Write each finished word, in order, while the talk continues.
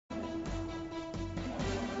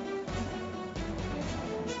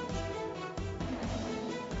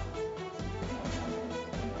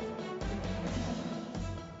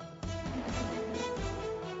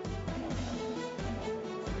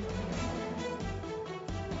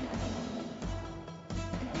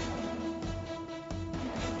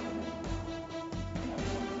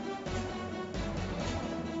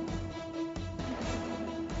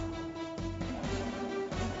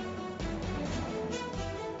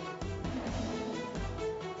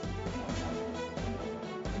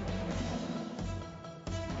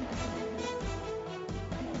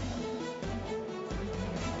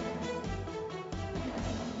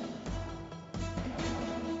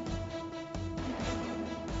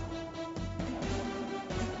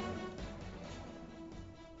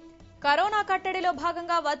Corona కట్టడిలో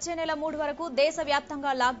భాగంగా వచ్చే నెల 3 వరకు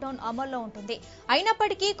దేశవ్యాప్తంగా లాక్డౌన్ అమల్లో ఉంటుంది.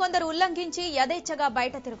 అయినప్పటికీ కొందరు ఉల్లంఘించి యథేచ్ఛగా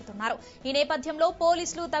బయట తిరుగుతున్నారు. ఈ నేపథ్యంలో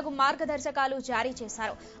పోలీసులు తగు మార్గదర్శకాలు జారీ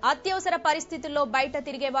చేశారు. అత్యవసర పరిస్థితుల్లో బయట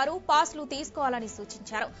తిరిగేవారు పాస్లు తీసుకోవాలని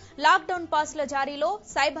సూచించారు. లాక్డౌన్ పాస్ల జారీలో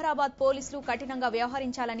సైబరాబాద్ పోలీసులు కఠినంగా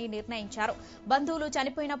వ్యవహరించాలని నిర్ణయించారు. బంధువులు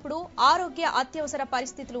చనిపోయినప్పుడు ఆరోగ్య అత్యవసర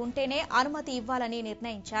పరిస్థితులు ఉంటేనే అనుమతి ఇవ్వాలని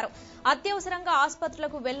నిర్ణయించారు. అత్యవసరంగా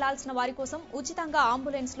ఆసుపత్రులకు వెళ్లాల్సిన వారి కోసం ఉచితంగా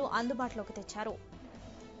అంబులెన్స్లు అందుబాటులోకి తెచ్చారు.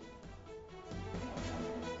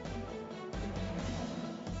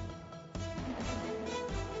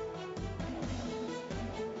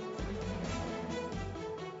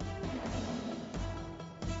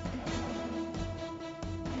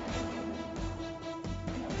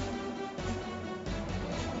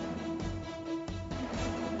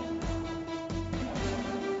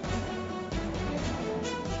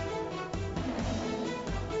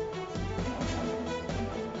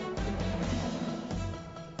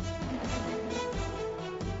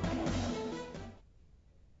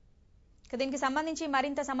 దీనికి సంబంధించి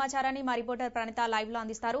మరింత సమాచారాన్ని మా రిపోర్టర్ ప్రణిత లైవ్ లో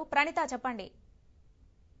అందిస్తారు. ప్రణిత, చెప్పండి.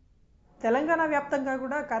 తెలంగాణ వ్యాప్తంగా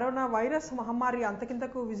కూడా కరోనా వైరస్ మహమ్మారి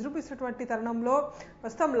అంతకింతకు విజృంభిస్తున్నటువంటి తరుణంలో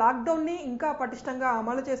ప్రస్తుతం లాక్డౌన్ ని ఇంకా పటిష్టంగా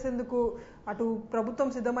అమలు చేసేందుకు అటు ప్రభుత్వం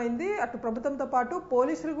సిద్ధమైంది. అటు ప్రభుత్వంతో పాటు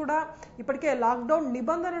పోలీసులు కూడా ఇప్పటికే లాక్డౌన్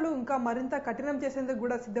నిబంధనలు ఇంకా మరింత కఠినం చేసేందుకు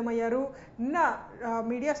కూడా సిద్ధమయ్యారు. నిన్న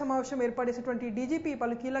మీడియా సమావేశం ఏర్పడేసినటువంటి డీజీపీ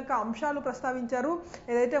పలు కీలక అంశాలు ప్రస్తావించారు.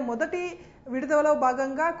 ఏదైతే మొదటి విడుదలలో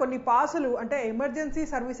భాగంగా కొన్ని పాసులు అంటే ఎమర్జెన్సీ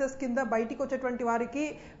సర్వీసెస్ కింద బయటికి వచ్చేటువంటి వారికి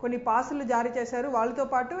కొన్ని పాసులు జారీ చేశారు. వాళ్ళతో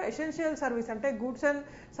పాటు ఎసెన్షియల్ సర్వీస్ అంటే గూడ్స్ అండ్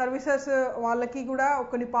సర్వీసెస్ వాళ్ళకి కూడా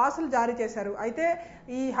కొన్ని పాసులు జారీ చేశారు. అయితే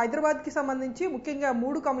ఈ హైదరాబాద్ కి సంబంధించి ముఖ్యంగా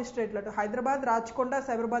 3 కమిషనరేట్లు అటు హైదరాబాద్, రాచకొండ,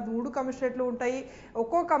 సైబరాబాద్ 3 కమిషనరేట్లు ఉంటాయి.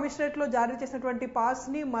 ఒక్కో కమిషనరేట్ లో జారీ చేసినటువంటి పాస్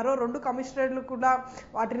ని మరో 2 కమిషనరేట్లు కూడా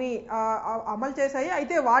వాటిని అమలు చేశాయి.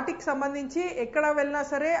 అయితే వాటికి సంబంధించి ఎక్కడ వెళ్ళినా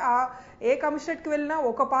సరే ఏ కమిషనరేట్ కి వెళ్ళినా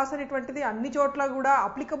ఒక పాస్ అనేటువంటిది అన్ని చోట్ల కూడా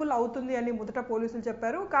అప్లికబుల్ అవుతుంది అని మొదట పోలీసులు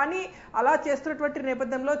చెప్పారు. కానీ అలా చేస్తున్నటువంటి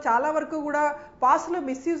నేపథ్యంలో చాలా వరకు కూడా పాస్లు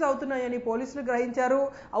మిస్యూజ్ అవుతున్నాయని పోలీసులు గ్రహించారు.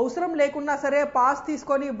 అవసరం లేకున్నా సరే పాస్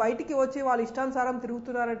తీసుకొని బయటికి వచ్చి వాళ్ళ ఇష్టానుసారం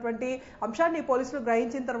తిరుగుతున్నారనేటువంటి అంశాన్ని పోలీసులు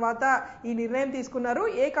గ్రహించిన తర్వాత ఈ నిర్ణయం తీసుకున్నారు.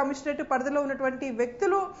 ఏ కమిషనరేట్ పరిధిలో ఉన్నటువంటి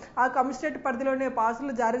వ్యక్తులు ఆ కమిషనరేట్ పరిధిలోనే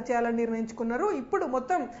పాసులు జారీ చేయాలని నిర్ణయించుకున్నారు. ఇప్పుడు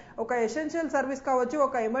మొత్తం ఒక ఎసెన్షియల్ సర్వీస్ కావచ్చు,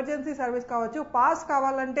 ఒక ఎమర్జెన్సీ సర్వీస్ కావచ్చు, పాస్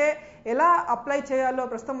కావాలంటే ఎలా అప్లై చేయాలో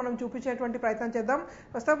ప్రస్తుతం మనం చూపించేటువంటి ప్రయత్నం చేద్దాం.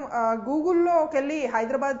 ప్రస్తుతం గూగుల్లోకి వెళ్ళి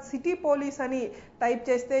హైదరాబాద్ సిటీ పోలీస్ అని టైప్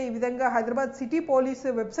చేస్తే ఈ విధంగా Hyderabad city police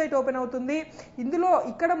website open అవుతుంది. ఇందులో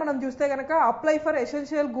ఇక్కడ మనం చూస్తే కనుక apply for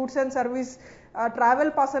essential goods and service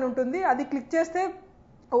travel pass అని ఉంటుంది. అది క్లిక్ చేస్తే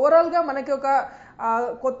ఓవరాల్ గా మనకి ఒక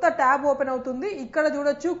కొత్త ట్యాబ్ ఓపెన్ అవుతుంది. ఇక్కడ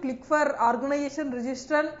చూడొచ్చు click for organisation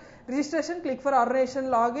registration, click for organisation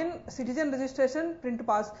login, citizen registration, print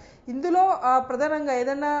pass. ఇందులో ప్రధానంగా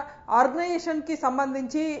ఏదైనా ఆర్గనైజేషన్ కి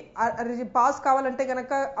సంబంధించి పాస్ కావాలంటే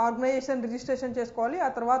కనుక ఆర్గనైజేషన్ రిజిస్ట్రేషన్ చేసుకోవాలి. ఆ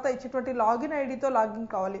తర్వాత ఇచ్చేటువంటి లాగిన్ ఐడితో లాగిన్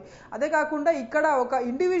కావాలి. అదే కాకుండా ఇక్కడ ఒక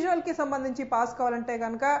ఇండివిజువల్ కి సంబంధించి పాస్ కావాలంటే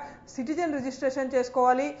కనుక సిటిజన్ రిజిస్ట్రేషన్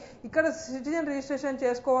చేసుకోవాలి. ఇక్కడ సిటిజన్ రిజిస్ట్రేషన్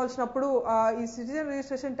చేసుకోవాల్సినప్పుడు ఈ సిటిజన్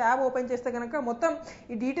రిజిస్ట్రేషన్ ట్యాబ్ ఓపెన్ చేస్తే కనుక మొత్తం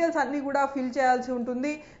ఈ డీటెయిల్స్ అన్ని కూడా ఫిల్ చేయాల్సి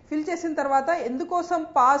ఉంటుంది. ఫిల్ చేసిన తర్వాత ఎందుకోసం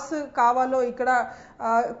పాస్ కావాలో ఇక్కడ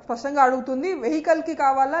స్పష్టంగా అడుగుతుంది. వెహికల్ కి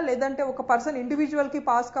కావాలా లేదంటే ఒక పర్సన్ ఇండివిజువల్ కి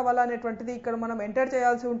పాస్ కావాలా అనేటువంటిది ఇక్కడ మనం ఎంటర్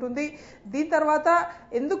చేయాల్సి ఉంటుంది. దీని తర్వాత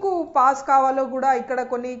ఎందుకు పాస్ కావాలో కూడా ఇక్కడ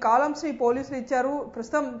కొన్ని కాలమ్స్ ని పోలీసులు ఇచ్చారు.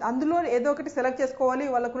 ప్రస్తుతం అందులో ఏదో ఒకటి సెలెక్ట్ చేసుకోవాలి.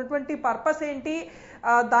 వాళ్ళకు ఉన్నటువంటి పర్పస్ ఏంటి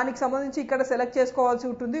దానికి సంబంధించి ఇక్కడ సెలెక్ట్ చేసుకోవాల్సి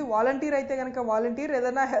ఉంటుంది. వాలంటీర్ అయితే కనుక వాలంటీర్,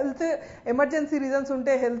 ఏదైనా హెల్త్ ఎమర్జెన్సీ రీజన్స్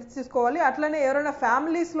ఉంటే హెల్త్ తీసుకోవాలి. అట్లనే ఎవరైనా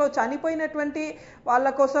ఫ్యామిలీస్ లో చనిపోయినటువంటి వాళ్ళ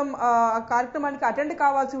కోసం కార్యక్రమానికి అటెండ్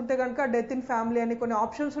కావాల్సి ఉంటే కనుక డెత్ ఇన్ ఫ్యామిలీ అని కొన్ని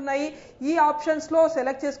ఆప్షన్స్ ఉన్నాయి. ఈ ఆప్షన్స్ లో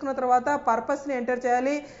సెలెక్ట్ చేసుకున్న తర్వాత పర్పస్ ని ఎంటర్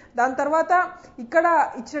చేయాలి. దాని తర్వాత ఇక్కడ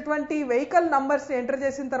ఇచ్చినటువంటి వెహికల్ నంబర్స్ ఎంటర్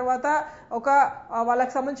చేసిన తర్వాత ఒక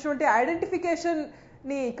వాళ్ళకి సంబంధించినటువంటి ఐడెంటిఫికేషన్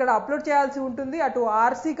ని ఇక్కడ అప్లోడ్ చేయాల్సి ఉంటుంది. అటు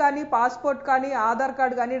ఆర్సీ కానీ, పాస్పోర్ట్ కానీ, ఆధార్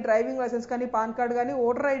కార్డ్ కానీ, డ్రైవింగ్ లైసెన్స్ కానీ, పాన్ కార్డ్ కానీ,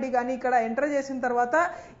 ఓటర్ ఐడి కానీ ఇక్కడ ఎంటర్ చేసిన తర్వాత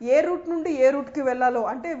ఏ రూట్ నుండి ఏ రూట్ కి వెళ్లాలో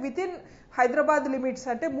అంటే విత్ ఇన్ హైదరాబాద్ లిమిట్స్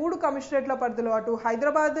అంటే 3 కమిషనరేట్ల పరిధిలో అటు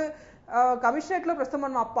హైదరాబాద్ కమిషనరేట్ లో ప్రస్తుతం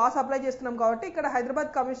మనం పాస్ అప్లై చేస్తున్నాం కాబట్టి ఇక్కడ హైదరాబాద్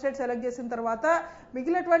కమిషనరేట్ సెలెక్ట్ చేసిన తర్వాత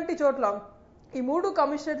మిగిలినటువంటి చోట్ల ఈ 3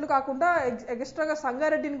 కమిషనరేట్లు కాకుండా ఎక్స్ట్రాగా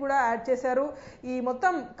సంగారెడ్డిని కూడా యాడ్ చేశారు. ఈ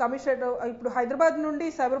మొత్తం కమిషనరేట్ ఇప్పుడు హైదరాబాద్ నుండి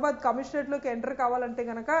సైబరాబాద్ కమిషనరేట్లోకి ఎంటర్ కావాలంటే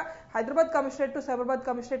కనుక Hyderabad commissionerate to Cyberabad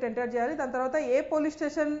commissionerate enter చేయాలి. దాని తర్వాత ఏ పోలీస్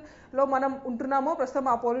స్టేషన్లో మనం ఉంటున్నామో ప్రస్తుతం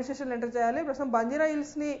ఆ పోలీస్ స్టేషన్ ఎంటర్ చేయాలి. ప్రస్తుతం బంజారా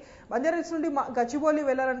హిల్స్ నుండి గచ్చిబౌలి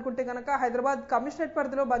వెళ్ళాలనుకుంటే కనుక హైదరాబాద్ కమిషనరేట్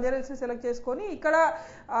పరిధిలో బంజారా హిల్స్ని సెలెక్ట్ చేసుకొని ఇక్కడ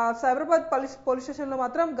సైబరాబాద్ పోలీస్ స్టేషన్లో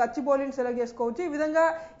మాత్రం గచ్చిబౌలిని సెలెక్ట్ చేసుకోవచ్చు. ఈ విధంగా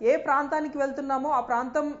ఏ ప్రాంతానికి వెళ్తున్నామో ఆ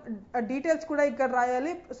ప్రాంతం డీటెయిల్స్ కూడా ఇక్కడ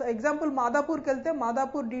రాయాలి. ఎగ్జాంపుల్ మాదాపూర్కి వెళ్తే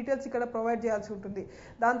మాదాపూర్ డీటెయిల్స్ ఇక్కడ ప్రొవైడ్ చేయాల్సి ఉంటుంది.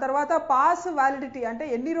 దాని తర్వాత పాస్ వ్యాలిడిటీ అంటే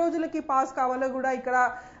ఎన్ని రోజులకి పాస్ కావాలో కూడా ఇక్కడ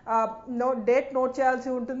డేట్ నోట్ చేయాల్సి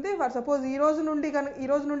ఉంటుంది. ఫర్ సపోజ్ ఈ రోజు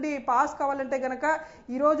నుండి పాస్ కావాలంటే కనుక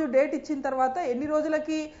ఈ రోజు డేట్ ఇచ్చిన తర్వాత ఎన్ని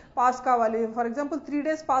రోజులకి పాస్ కావాలి. ఫర్ ఎగ్జాంపుల్ 3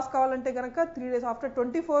 days పాస్ కావాలంటే కనుక 3 days ఆఫ్టర్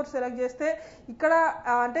 24 సెలెక్ట్ చేస్తే ఇక్కడ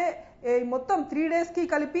అంటే మొత్తం 3 daysకి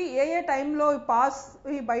కలిపి ఏ టైంలో పాస్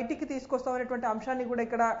బయటికి తీసుకొస్తాం అనేటువంటి అంశాన్ని కూడా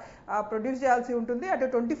ఇక్కడ ప్రొడ్యూస్ చేయాల్సి ఉంటుంది. అటు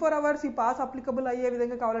 24 hours ఈ పాస్ అప్లికబుల్ అయ్యే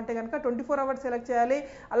విధంగా కావాలంటే కనుక 24 hours సెలెక్ట్ చేయాలి.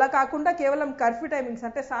 అలా కాకుండా కేవలం కర్ఫ్యూ టైమింగ్స్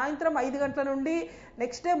అంటే సాయంత్రం 5 గంటల నుండి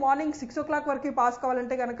నెక్స్ట్ డే మార్నింగ్ 6 o'clock వరకు పాస్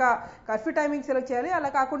కావాలంటే కనుక కర్ఫ్యూ టైమింగ్ సెలెక్ట్ చేయాలి.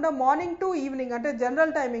 అలా కాకుండా మార్నింగ్ టు ఈవినింగ్ అంటే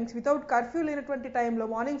జనరల్ టైమింగ్స్ వితౌట్ కర్ఫ్యూ లేనటువంటి టైంలో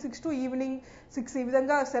మార్నింగ్ 6 to ఈవినింగ్ 6 ఈ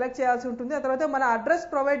విధంగా సెలెక్ట్ చేయాల్సి ఉంటుంది. ఆ తర్వాత మన అడ్రస్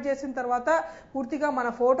ప్రొవైడ్ చేసిన తర్వాత పూర్తిగా మన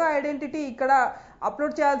ఫోటో ఐడెంటిటీ ఇక్కడ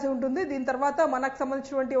అప్లోడ్ చేయాల్సి ఉంటుంది. దీని తర్వాత మనకు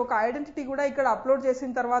సంబంధించినటువంటి ఒక ఐడెంటిటీ కూడా ఇక్కడ అప్లోడ్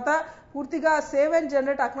చేసిన తర్వాత పూర్తిగా సేవ్ అండ్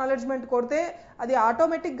జనరేట్ అక్నాలెడ్జ్మెంట్ కొడితే అది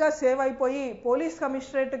ఆటోమేటిక్గా సేవ్ అయిపోయి పోలీస్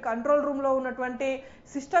కమిషనరేట్ కంట్రోల్ రూమ్లో ఉన్నటువంటి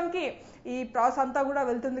సిస్టమ్కి ఈ ప్రాసెస్ అంతా కూడా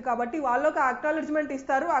వెళ్తుంది. కాబట్టి వాళ్ళకి అక్నాలెడ్జ్మెంట్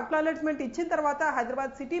ఇస్తారు. అక్నాలెడ్జ్మెంట్ ఇచ్చిన తర్వాత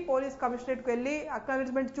హైదరాబాద్ సిటీ పోలీస్ కమిషనరేట్కి వెళ్ళి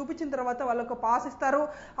అక్నాలెడ్జ్మెంట్ చూపించిన తర్వాత వాళ్ళొక పాస్ ఇస్తారు.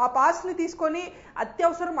 ఆ పాస్ని తీసుకొని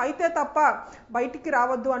అత్యవసరం అయితే తప్ప బయటికి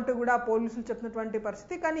రావద్దు అంటూ కూడా పోలీసులు చెప్పినటువంటి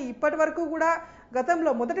పరిస్థితి. కానీ ఇప్పటి వరకు కూడా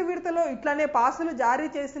గతంలో మొదటి విడతలో ఇట్లానే పాసులు జారీ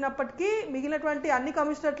చేసినప్పటికీ మిగిలినటువంటి అన్ని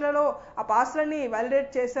కమిషనరేట్లలో ఆ పాస్లని వ్యాలిడేట్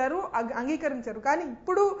చేశారు, అంగీకరించారు. కానీ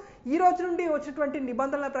ఇప్పుడు ఈ రోజు నుండి వచ్చినటువంటి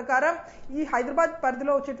నిబంధనల ప్రకారం ఈ హైదరాబాద్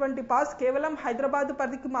పరిధిలో వచ్చేటువంటి పాస్ కేవలం హైదరాబాద్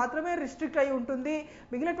పరిధికి మాత్రమే రిస్ట్రిక్ట్ అయి ఉంటుంది.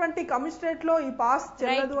 మిగిలినటువంటి కమిషనరేట్లో ఈ పాస్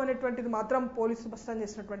చెల్లదు అనేటువంటిది మాత్రం పోలీసులు స్పష్టం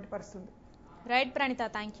చేసినటువంటి పరిస్థితి. Right Praneetha,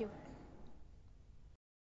 thank you.